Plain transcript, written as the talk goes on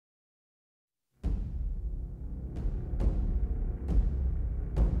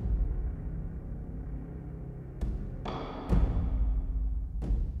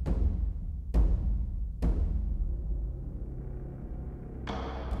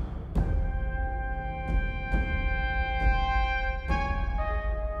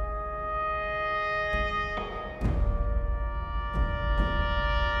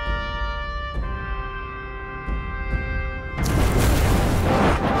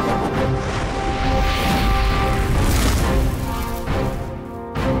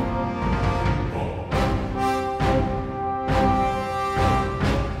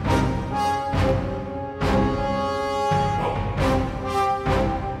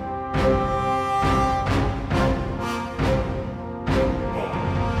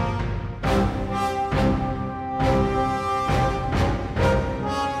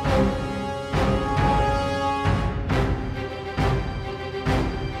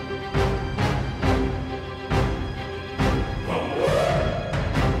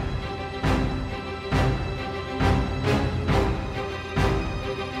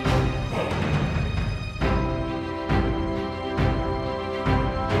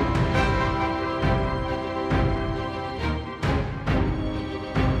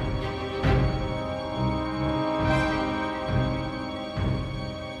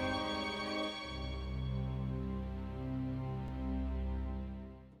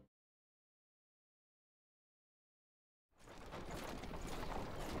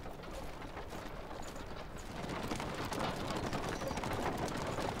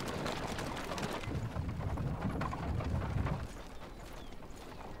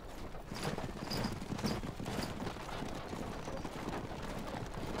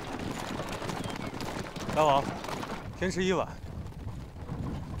大王，天时已晚，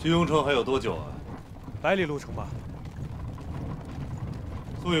去雍城还有多久啊？100里路程吧。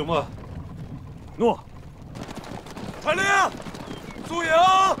宿营吧。诺。传令，宿营。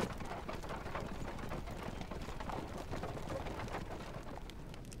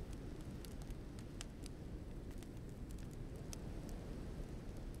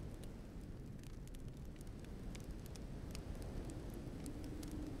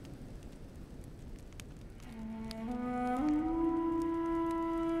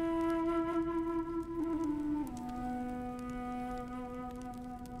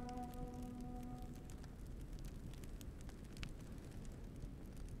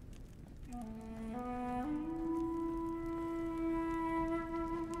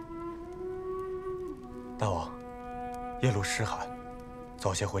 大王，夜路湿寒，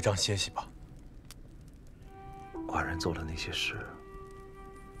早些回帐歇息吧。寡人做了那些事，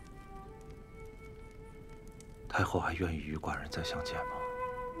太后还愿意与寡人再相见吗？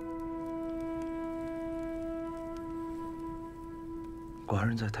寡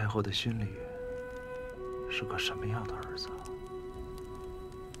人在太后的心里是个什么样的儿子？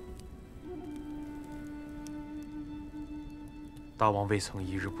大王未曾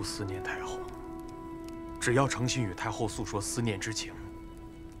一日不思念太后。 只要诚心与太后诉说思念之情，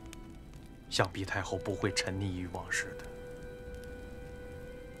想必太后不会沉溺于往事的。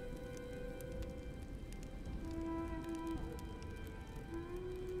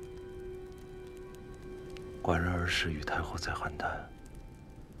寡人儿时与太后在邯郸，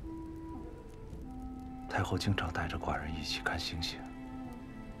太后经常带着寡人一起看星星。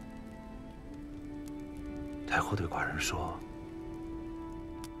太后对寡人说。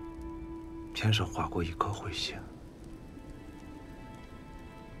 天上划过一颗彗星，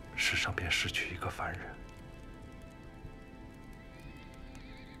世上便失去一个凡人。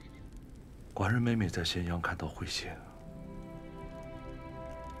寡人每每在咸阳看到彗星，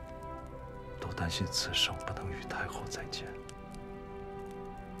都担心此生不能与太后再见。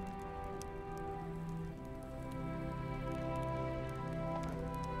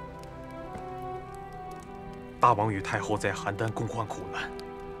大王与太后在邯郸共患苦难。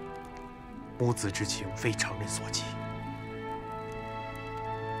 母子之情非常人所及。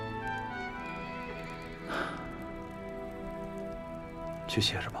去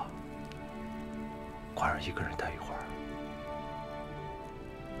歇着吧，寡人一个人待一会儿。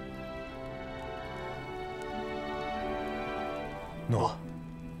诺。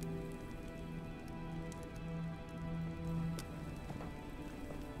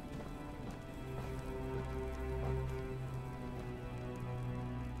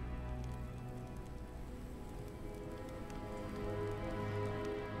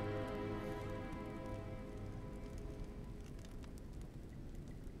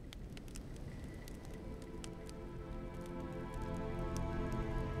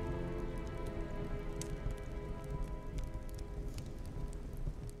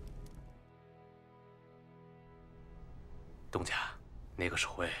东家，那个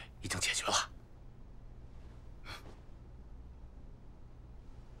守卫已经解决了。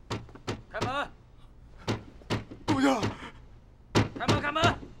开门！东家，开门！开门！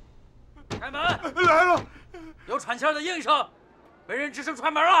开门！来了！有喘气儿的应声，没人吱声踹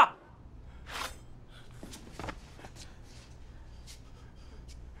门啊！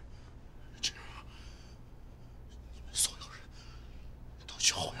这样，所有人都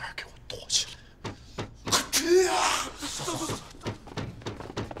去后院给我躲起来！ 呀！走走走！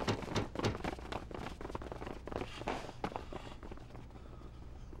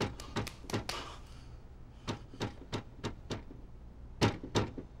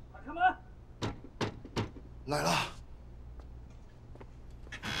开门！来了！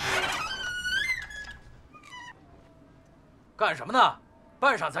干什么呢？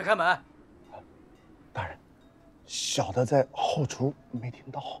半晌才开门。大人，小的在后厨没听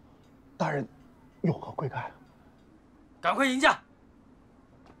到，大人有何贵干？ 赶快迎驾！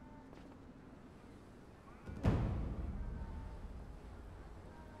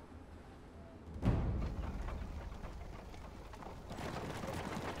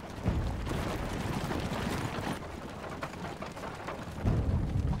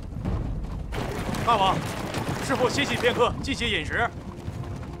大王，是否歇息片刻，进些饮食？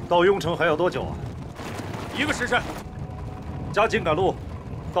到雍城还要多久啊1个时辰。加紧赶路。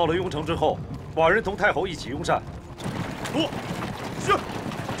到了雍城之后，寡人同太后一起用膳。 诺，是，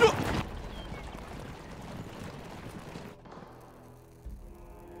这。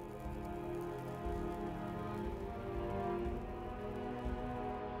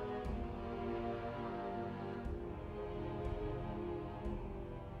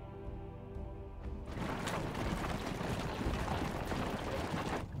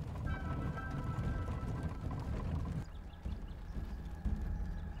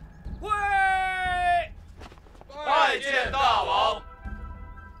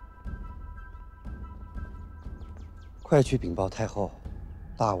快去禀报太后，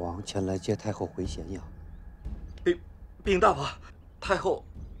大王前来接太后回咸阳。禀大王，太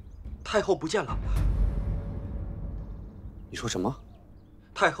后不见了。你说什么？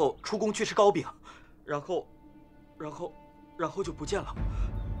太后出宫去吃糕饼，然后就不见了。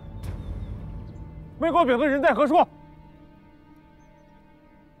卖糕饼的人在何处？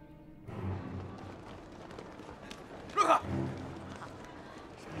让开！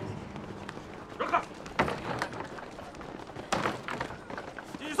让开！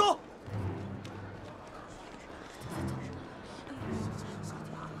继续搜！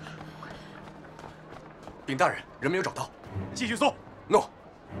禀大人，人没有找到。继续搜。诺。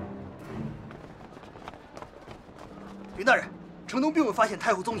禀大人，城东并未发现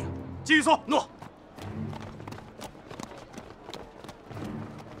太后踪影。继续搜。诺。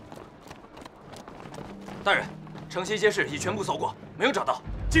大人，城西街市已全部搜过，没有找到。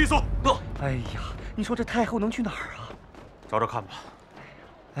继续搜。诺。哎呀，你说这太后能去哪儿啊？找找看吧。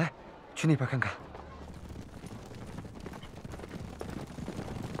哎，去那边看看。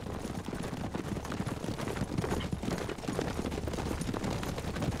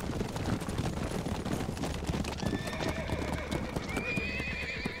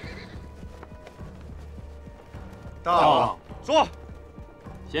大王说，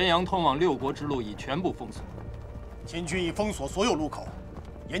咸阳通往六国之路已全部封锁，秦军已封锁所有路口，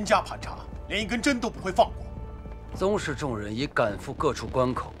严加盘查，连一根针都不会放过。宗室众人已赶赴各处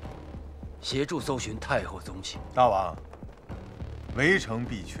关口，协助搜寻太后踪迹。大王，围城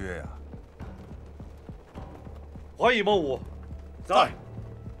必缺呀！欢迎孟武，在。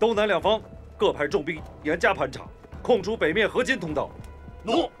东南两方各派重兵严加盘查，空出北面河津通道。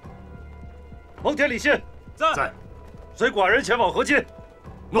诺。蒙恬、李信在。随寡人前往河津。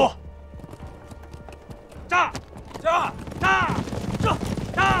诺。炸！炸！炸！炸！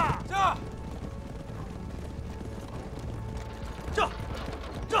炸！炸！炸！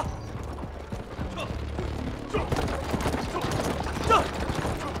炸！炸！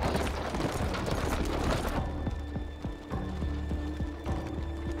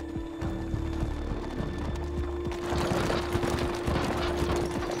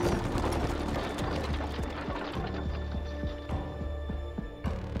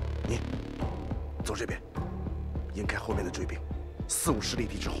走这边，引开后面的追兵，4、50里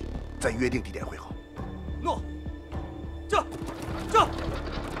地之后，在约定地点汇合。诺。这，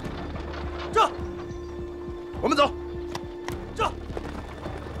我们走。这。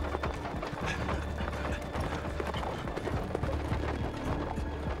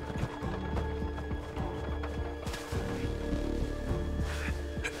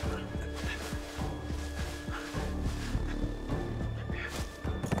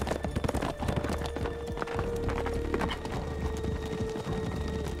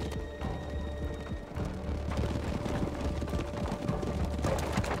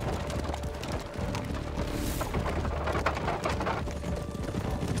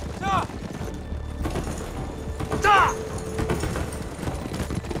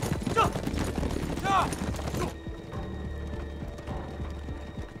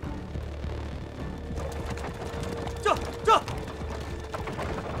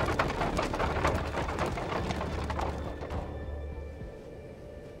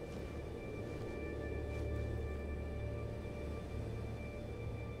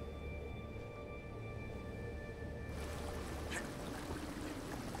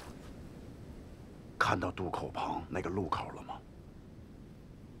看到渡口旁那个路口了吗？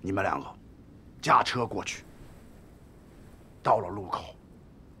你们两个驾车过去，到了路口，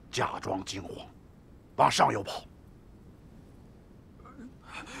假装惊慌，往上游跑。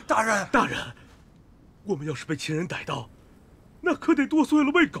大人，我们要是被秦人逮到，那可得剁碎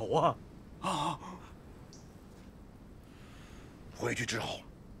了喂狗啊！啊！回去之后，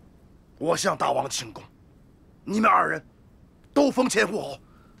我向大王请功，你们2人都封前护侯。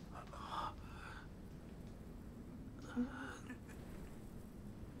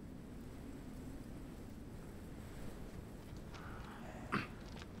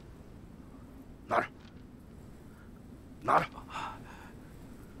拿着，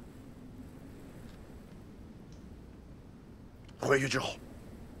回去之后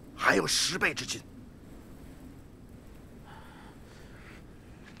还有10倍之金。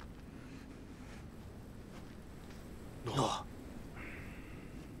诺。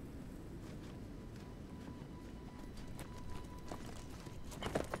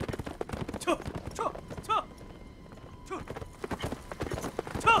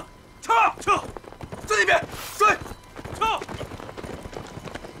撤！在那边追！撤！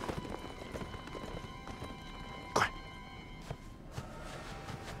快！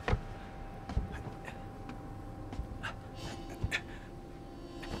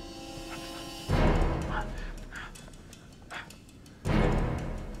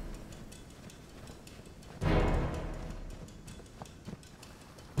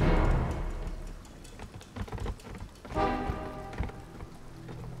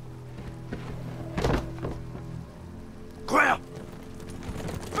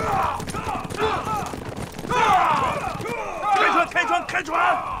开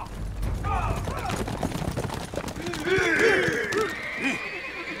船！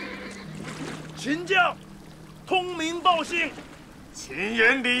秦将，通名报信。秦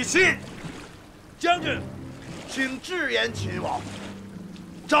言理信。将军，请直言秦王。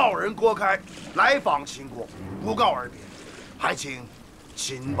赵人郭开来访秦国，不告而别，还请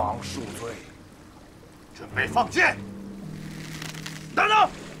秦王恕罪。准备放箭。等等，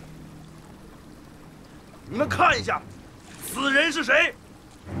你们看一下，此人是谁？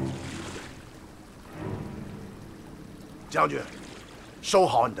将军，收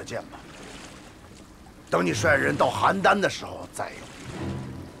好你的剑吧。等你率人到邯郸的时候再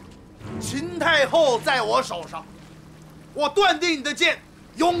用。秦太后在我手上，我断定你的剑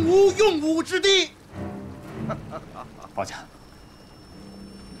永无用武之地。报驾。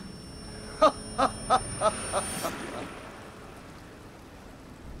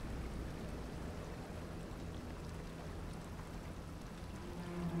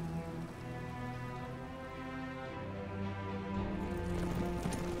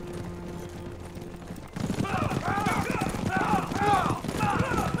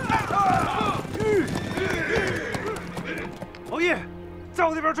侯毅，在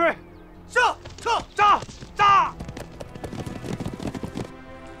我那边追！是，撤，炸！炸！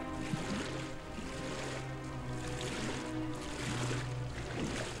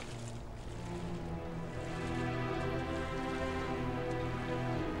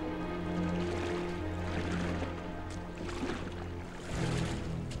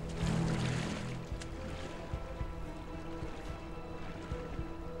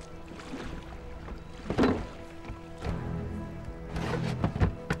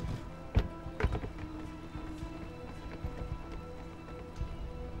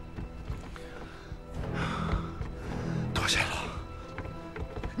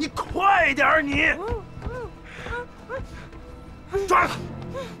你快点儿，你！抓他！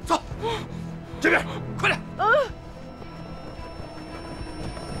走，这边，快点！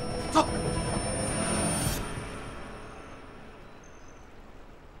走。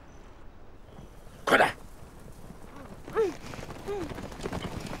快点！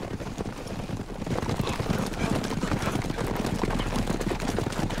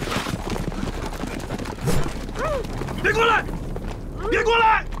别过来！别过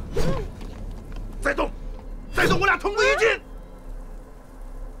来！再动，再动，我俩同归于尽！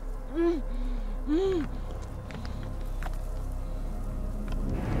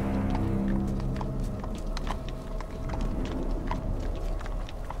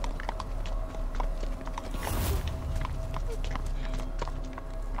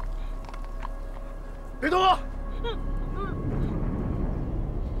别动啊！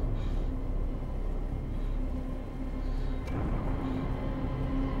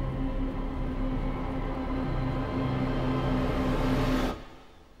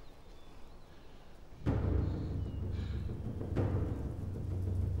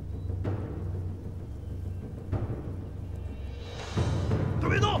都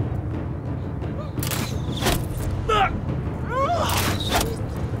别动！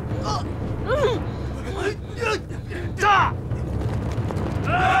炸！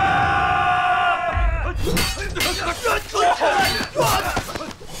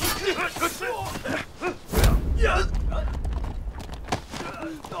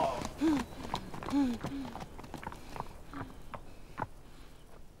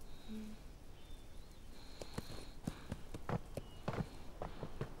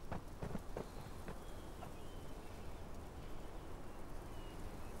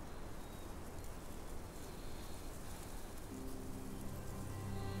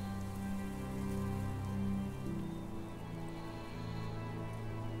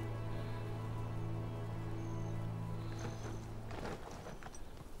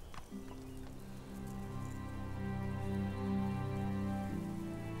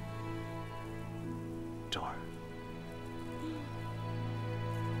周儿，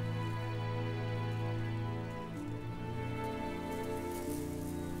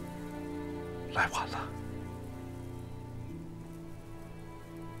来晚了。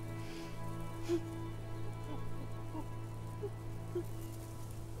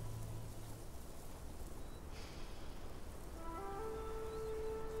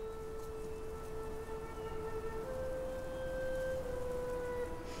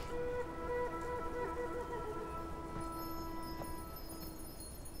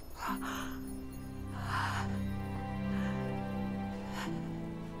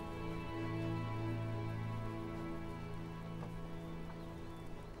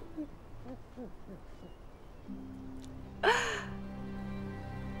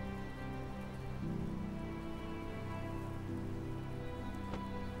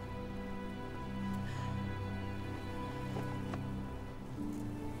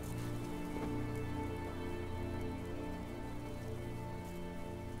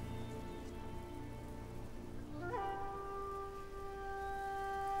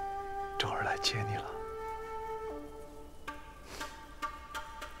接你了。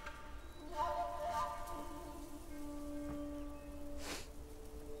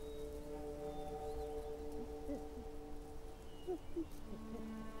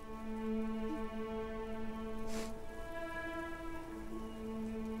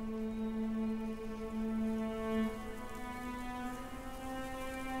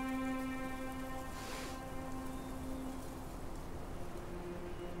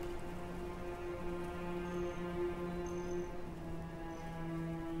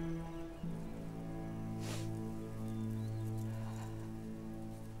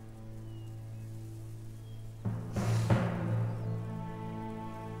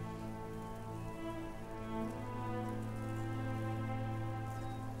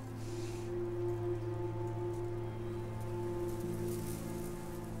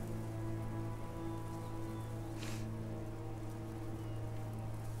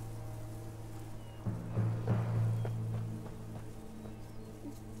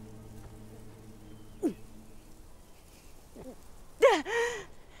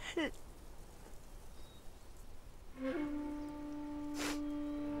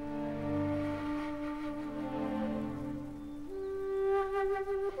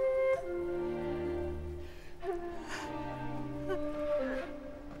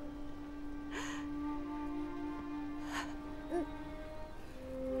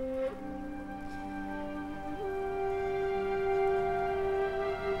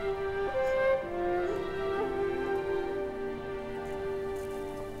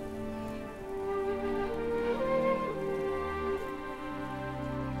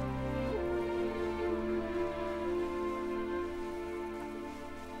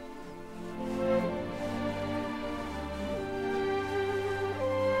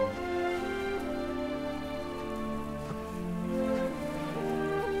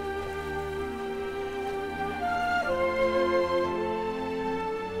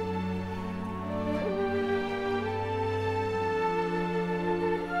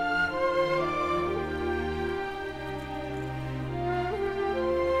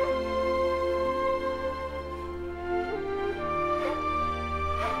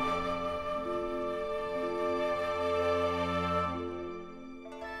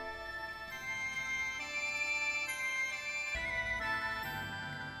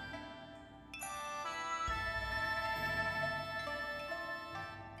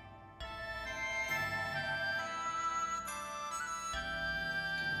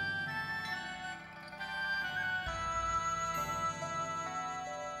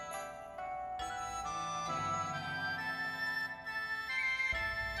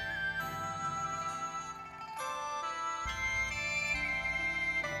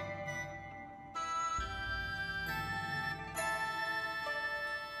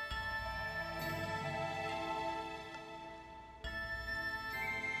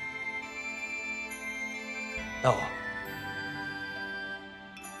大王，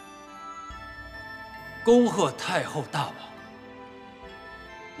恭贺太后大王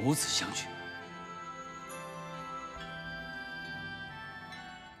母子相聚。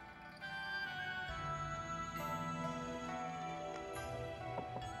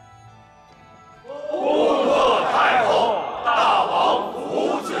恭贺太后大王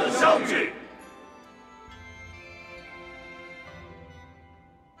母子相聚。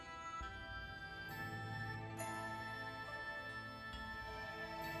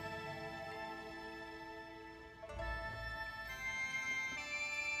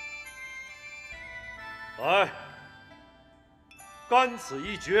 来，干此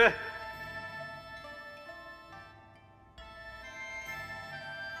一决。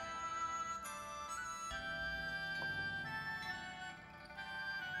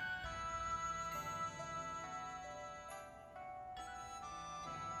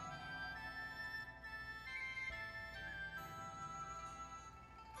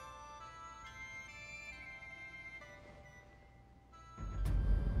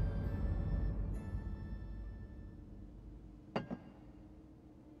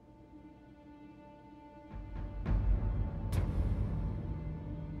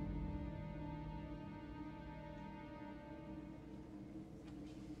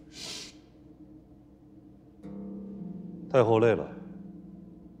太后累了，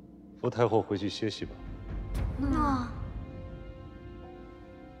扶太后回去歇息吧。诺。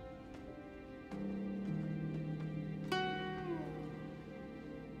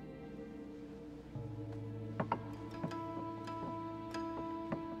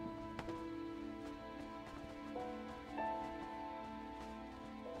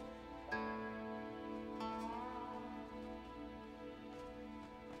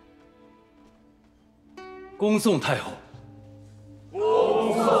恭送太后。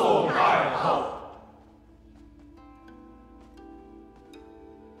恭送太后。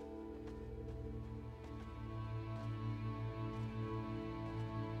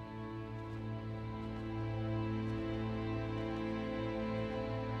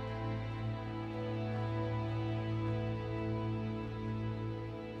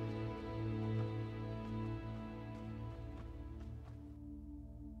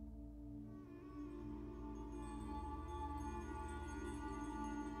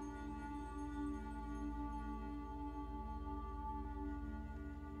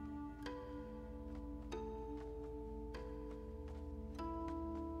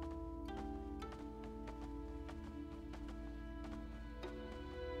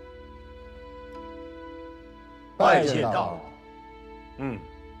拜见大王。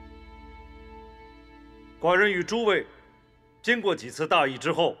寡人与诸位经过几次大议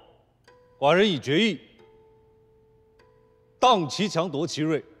之后，寡人已决议，荡其强夺其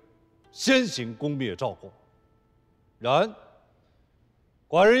锐，先行攻灭赵国。然，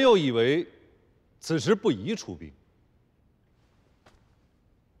寡人又以为此时不宜出兵。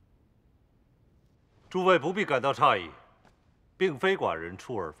诸位不必感到诧异，并非寡人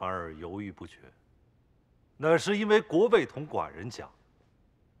出尔反尔、犹豫不决。那是因为国尉同寡人讲，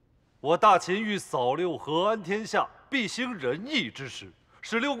我大秦欲扫六合，安天下，必兴仁义之时，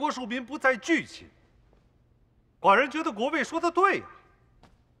使六国庶民不再惧秦。寡人觉得国尉说的对呀。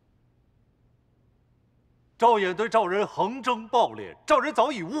赵衍对赵人横征暴敛，赵人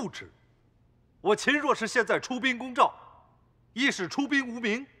早已误之。我秦若是现在出兵攻赵，一是出兵无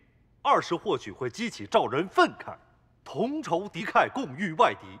名，二是或许会激起赵人愤慨，同仇敌忾，共御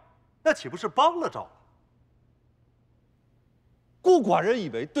外敌，那岂不是帮了赵？故寡人以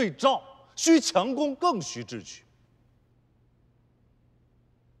为对赵需强攻，更需智取。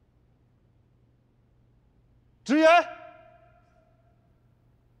直言，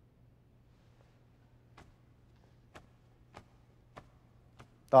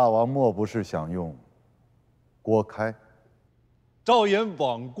大王莫不是想用郭开？赵衍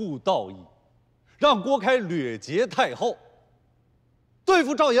罔顾道义，让郭开掠劫太后。对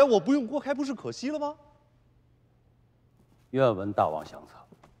付赵衍，我不用郭开，不是可惜了吗？愿闻大王详策。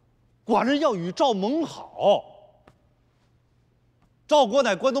寡人要与赵盟好。赵国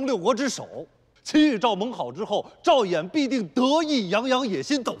乃关东六国之首，秦与赵盟好之后，赵衍必定得意洋洋，野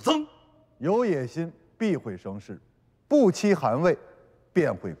心陡增。有野心必会生事，不期韩魏，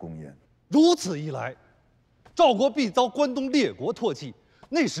便会攻燕。如此一来，赵国必遭关东列国唾弃，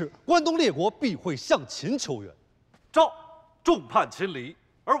那时关东列国必会向秦求援。赵众叛亲离，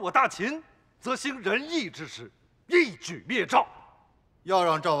而我大秦则兴仁义之师，一举灭赵。要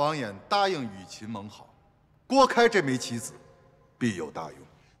让赵王衍答应与秦盟好，郭开这枚棋子必有大用。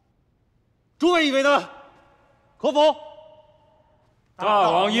诸位以为呢？可否？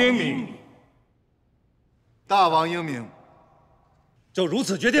大王英明。大王英明。就如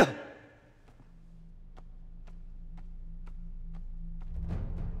此决定。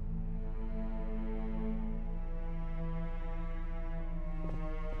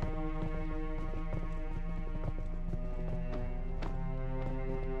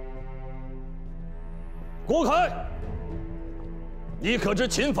郭开，你可知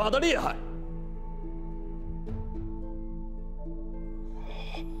秦法的厉害？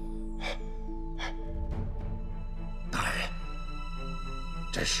大人，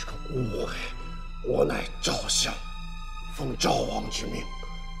这是个误会，我乃赵相，奉赵王之命，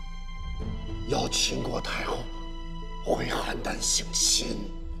邀秦国太后回邯郸省亲。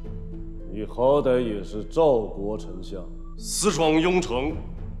你好歹也是赵国丞相，私闯雍城，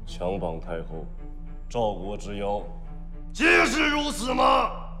强绑太后，赵国之妖，皆是如此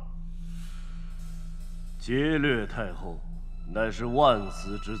吗？劫掠太后，乃是万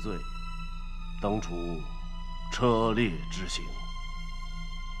死之罪，当处车裂之刑。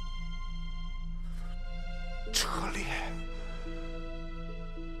车裂。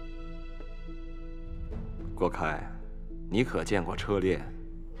郭开，你可见过车裂？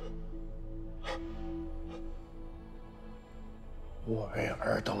我为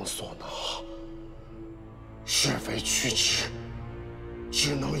尔等所拿，是非曲直，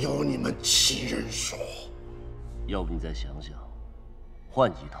只能由你们齐人说。要不你再想想，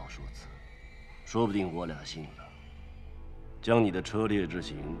换几套说辞，说不定我俩信了。将你的车裂之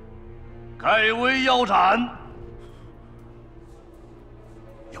刑改为腰斩。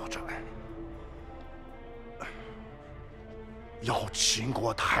腰斩。邀秦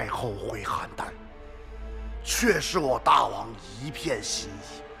国太后回邯郸，却是我大王一片心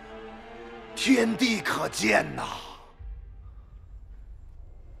意，天地可见呐！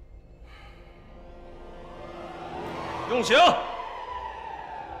用刑。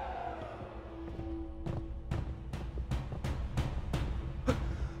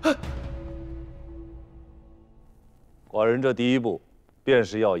寡人这第一步，便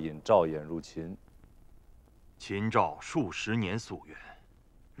是要引赵衍入秦。秦赵数十年夙愿，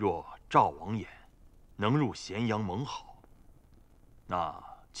若赵王衍能入咸阳盟好，那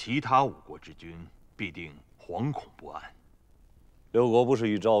其他5国之君必定惶恐不安。6国不是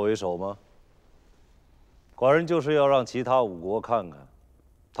以赵为首吗？寡人就是要让其他5国看看，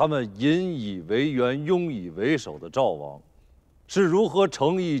他们引以为援、拥以为首的赵王，是如何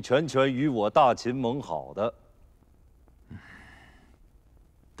诚意全权与我大秦盟好的。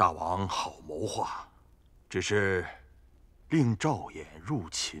大王好谋划，只是令赵衍入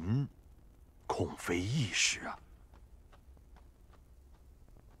秦，恐非易事啊。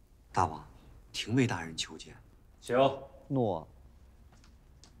大王，廷尉大人求见。请。诺。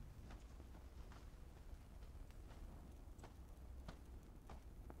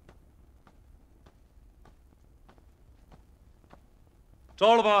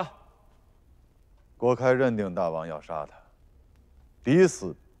招了吧。郭开认定大王要杀他，抵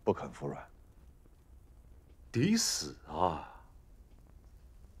死不肯服软。抵死啊！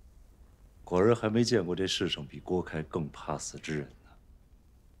寡人还没见过这世上比郭开更怕死之人呢。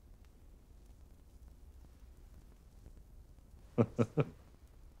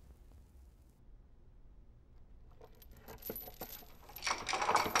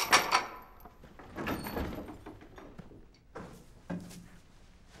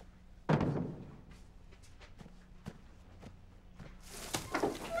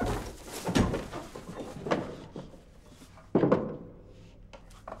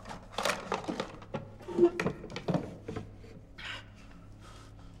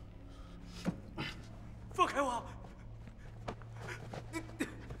放开我！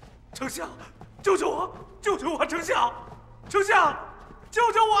丞相，救救我！救救我！丞相，丞相，救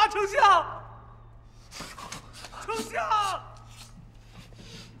救我！丞相，丞相！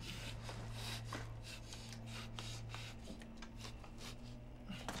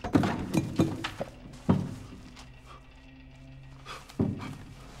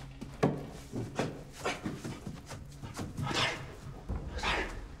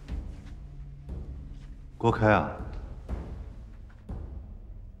郭开啊，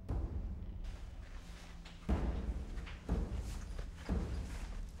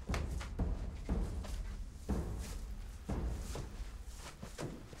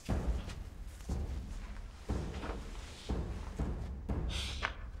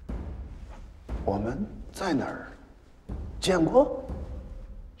我们在哪儿见过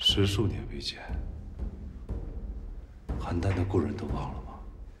？10数年未见，邯郸的故人都忘了吗？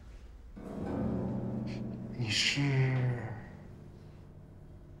你是？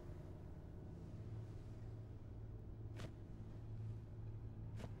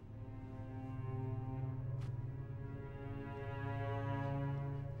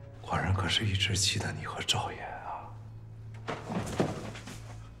寡人可是一直记得你和赵衍啊。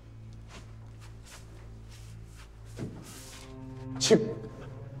请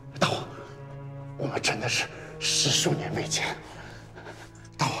大王，我们真的是10数年未见。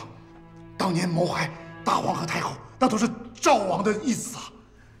大王，当年谋害大王和太后，那都是赵王的意思啊！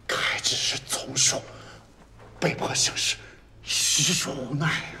开只是从属，被迫行事，实属无奈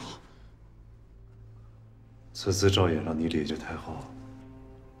啊！此次赵衍让你理解太后，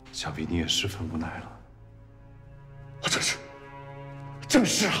想必你也十分无奈了。正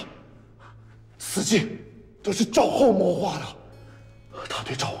是啊！此计都是赵后谋划的。他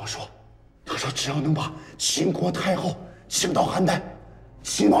对赵王说：“他说只要能把秦国太后请到邯郸，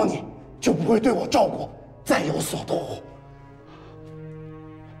秦王你就不会对我赵国再有所动乎。”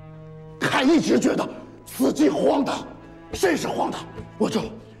开一直觉得此计荒唐，甚是荒唐。我就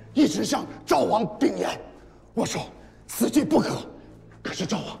一直向赵王禀言，我说此计不可。可是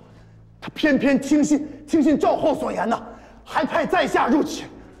赵王他偏偏听信赵后所言呢，还派在下入秦。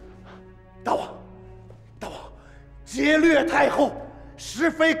大王，劫掠太后，实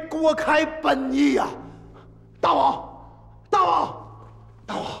非郭开本意呀！大王，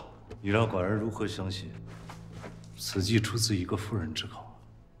你让寡人如何相信此计出自一个妇人之口？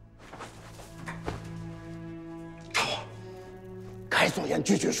大王，开所言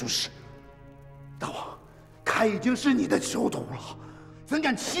句句属实。大王，开已经是你的囚徒了，怎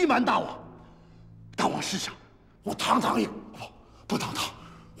敢欺瞒大王？大王试想，我堂堂不堂堂，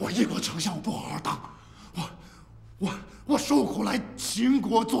我一国丞相我不好好当，我受苦来秦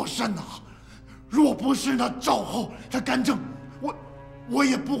国作甚呐！若不是那赵后他干政，我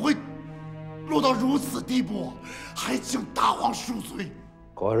也不会落到如此地步，还请大王恕罪。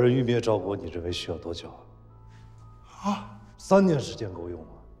寡人欲灭赵国，你认为需要多久？ 3年时间够用吗？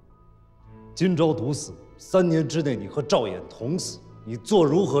今朝毒死，3年之内你和赵衍同死，你做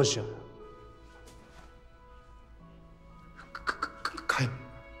如何选？开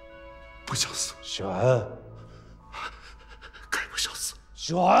不想死。选。开不想死。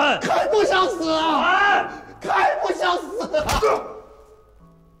选。开不想死啊！开不想死啊！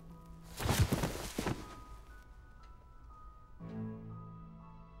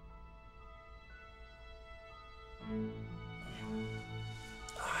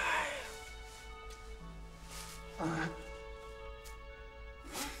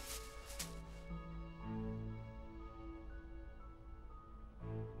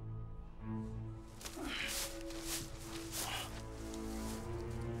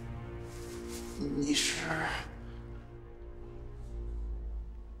你是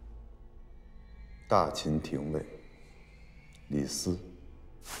大秦廷尉李斯。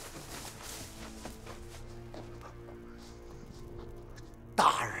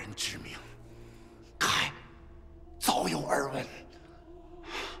大人之命，开早有耳闻。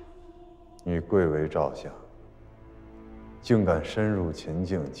你贵为赵相，竟敢深入秦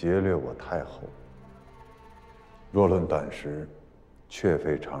境劫掠我太后，若论胆识，确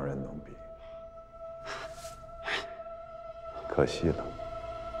非常人能比。可惜了，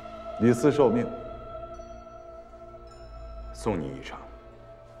李斯受命，送你一程。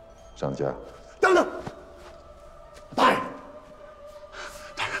上家。等等，大人，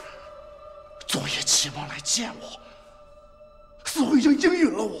大人，昨夜齐王来见我，似乎已经应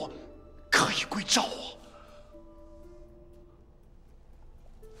允了我，可以归赵啊。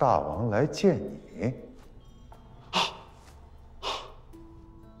大王来见你。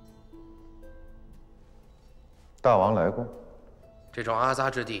大王来过。这种阿杂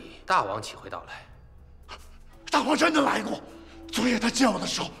之地，大王岂会到来？大王真的来过。昨夜他见我的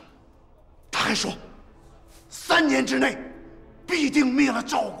时候，他还说，3年之内必定灭了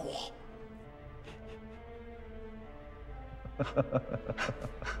赵国。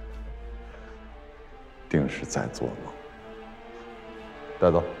定是在做梦。带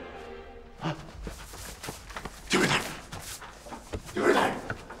走。廷尉大人，廷尉大人，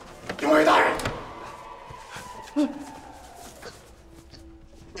廷尉大人。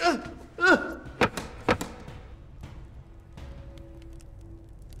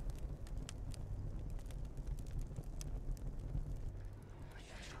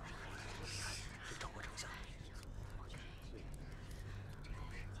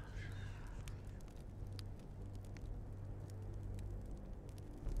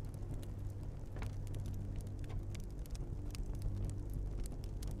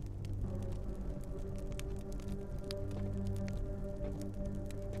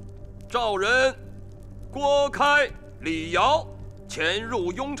赵人郭开、李尧潜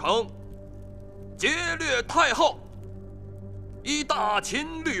入雍城，劫掠太后，依大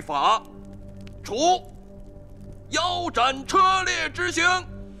秦律法，处腰斩车裂之刑。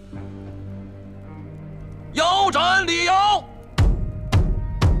腰斩李尧。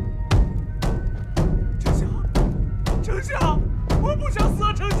丞相，我不想死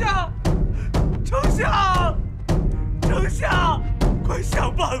啊！丞相，丞相，丞相，快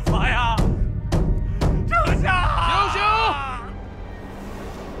想办法呀！丞相，醒醒！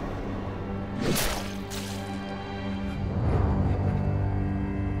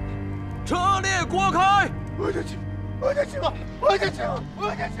车裂郭开！我要见秦王！我要见秦王！我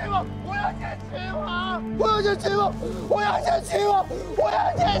要见秦王！我要见秦王！我要见秦王！我要见秦王！我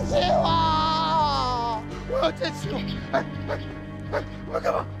要见秦王！我要见秦王！哎，我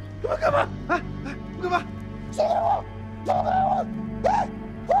干嘛？我干嘛？哎，我干嘛？秦王！赵大王！哎，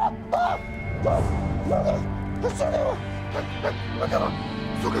赵大王！我干嘛？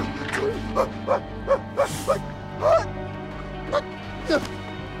苏哥，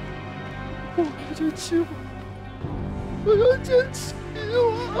我要见秦王！我要见秦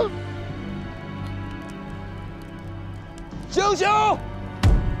王！醒醒！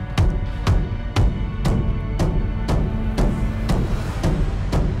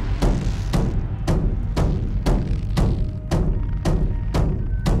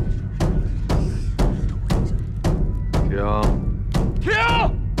停！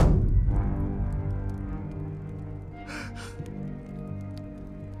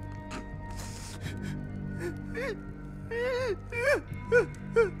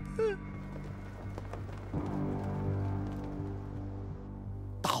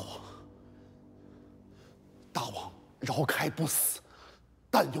大王饶开不死，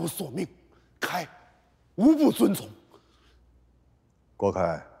但有所命，开无不遵从。郭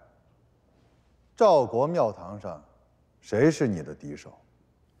开，赵国庙堂上，谁是你的敌手？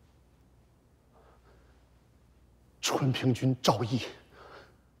纯平君赵毅，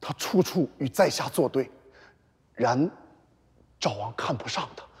他处处与在下作对，然赵王看不上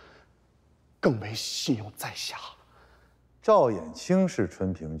他，更没信用在下。赵衍轻视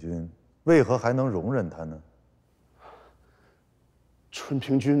纯平君，为何还能容忍他呢？纯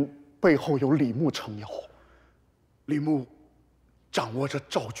平君背后有李牧撑腰，李牧掌握着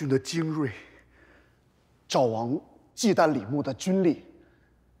赵军的精锐，赵王忌惮李牧的军力，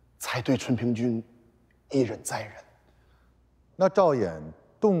才对纯平君一忍再忍。那赵衍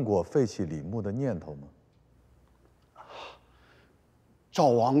动过废弃李牧的念头吗？赵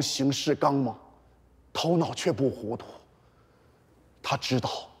王行事刚猛，头脑却不糊涂。他知道，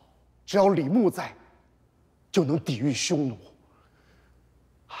只要李牧在，就能抵御匈奴。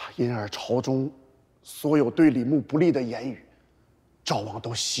因而朝中所有对李牧不利的言语，赵王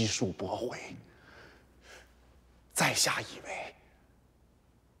都悉数驳回。在下以为，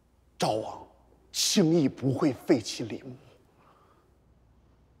赵王轻易不会废弃李牧。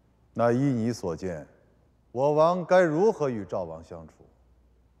那依你所见，我王该如何与赵王相处？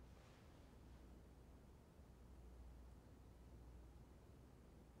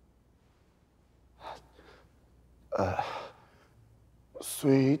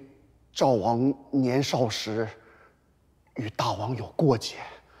虽赵王年少时与大王有过节，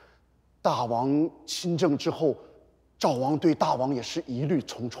大王亲政之后，赵王对大王也是疑虑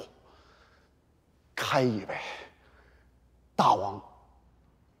重重。开以为，大王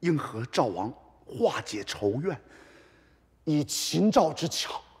应和赵王化解仇怨，以秦赵之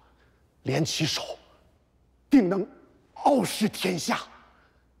强，联起手，定能傲视天下。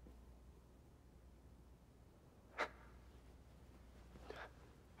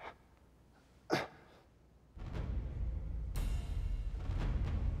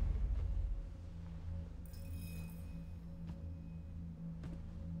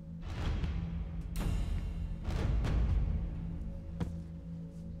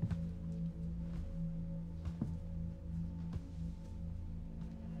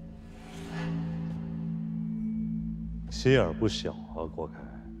心眼不小啊，郭开。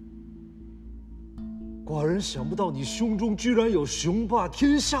寡人想不到你胸中居然有雄霸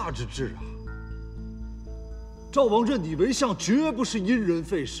天下之志啊！赵王认你为相，绝不是因人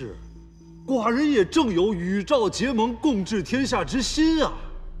废事，寡人也正有与赵结盟、共治天下之心啊！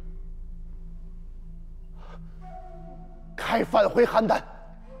开返回邯郸，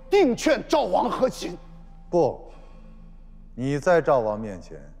定劝赵王和秦。不，你在赵王面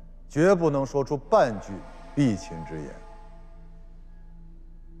前，绝不能说出半句避秦之言。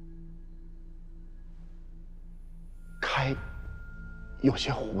开有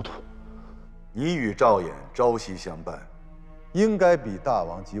些糊涂。你与赵衍朝夕相伴，应该比大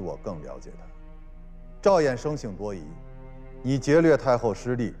王及我更了解他。赵衍生性多疑，你劫掠太后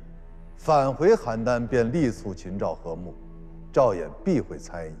失利，返回邯郸便力促秦赵和睦，赵衍必会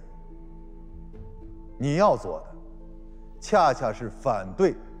猜疑。你要做的，恰恰是反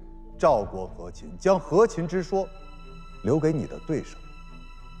对赵国和秦，将和秦之说留给你的对手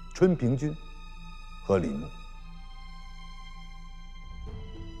纯平君和李牧。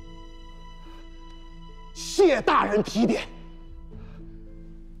谢大人提点，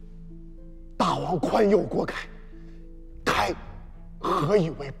大王宽宥郭开，开何以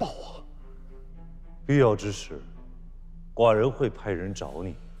为报啊？必要之时，寡人会派人找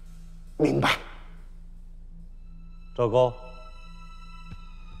你。明白。赵高，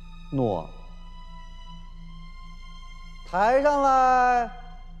诺。抬上来。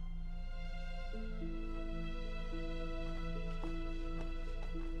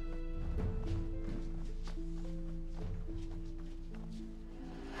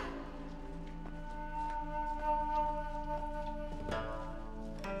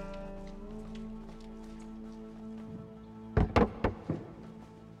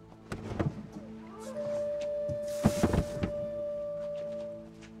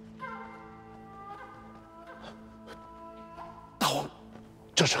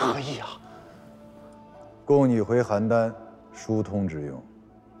这是何意啊？供你回邯郸疏通之用。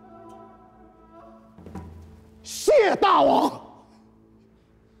谢大王。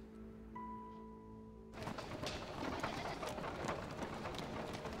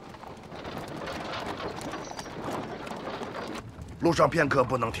路上片刻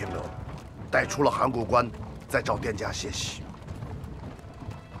不能停留，待出了函谷关，再找店家歇息。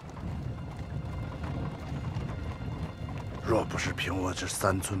若不是凭我这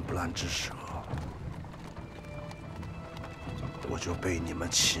3寸不烂之舌，我就被你们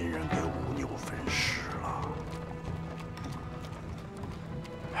秦人给五牛分尸了。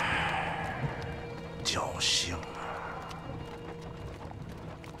唉，侥幸啊！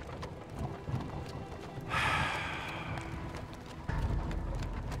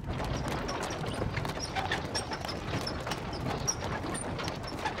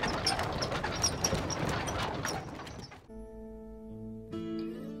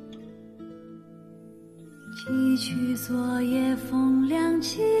几曲昨夜风凉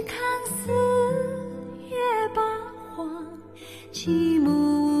起，看似月八荒，极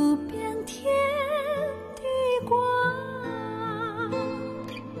目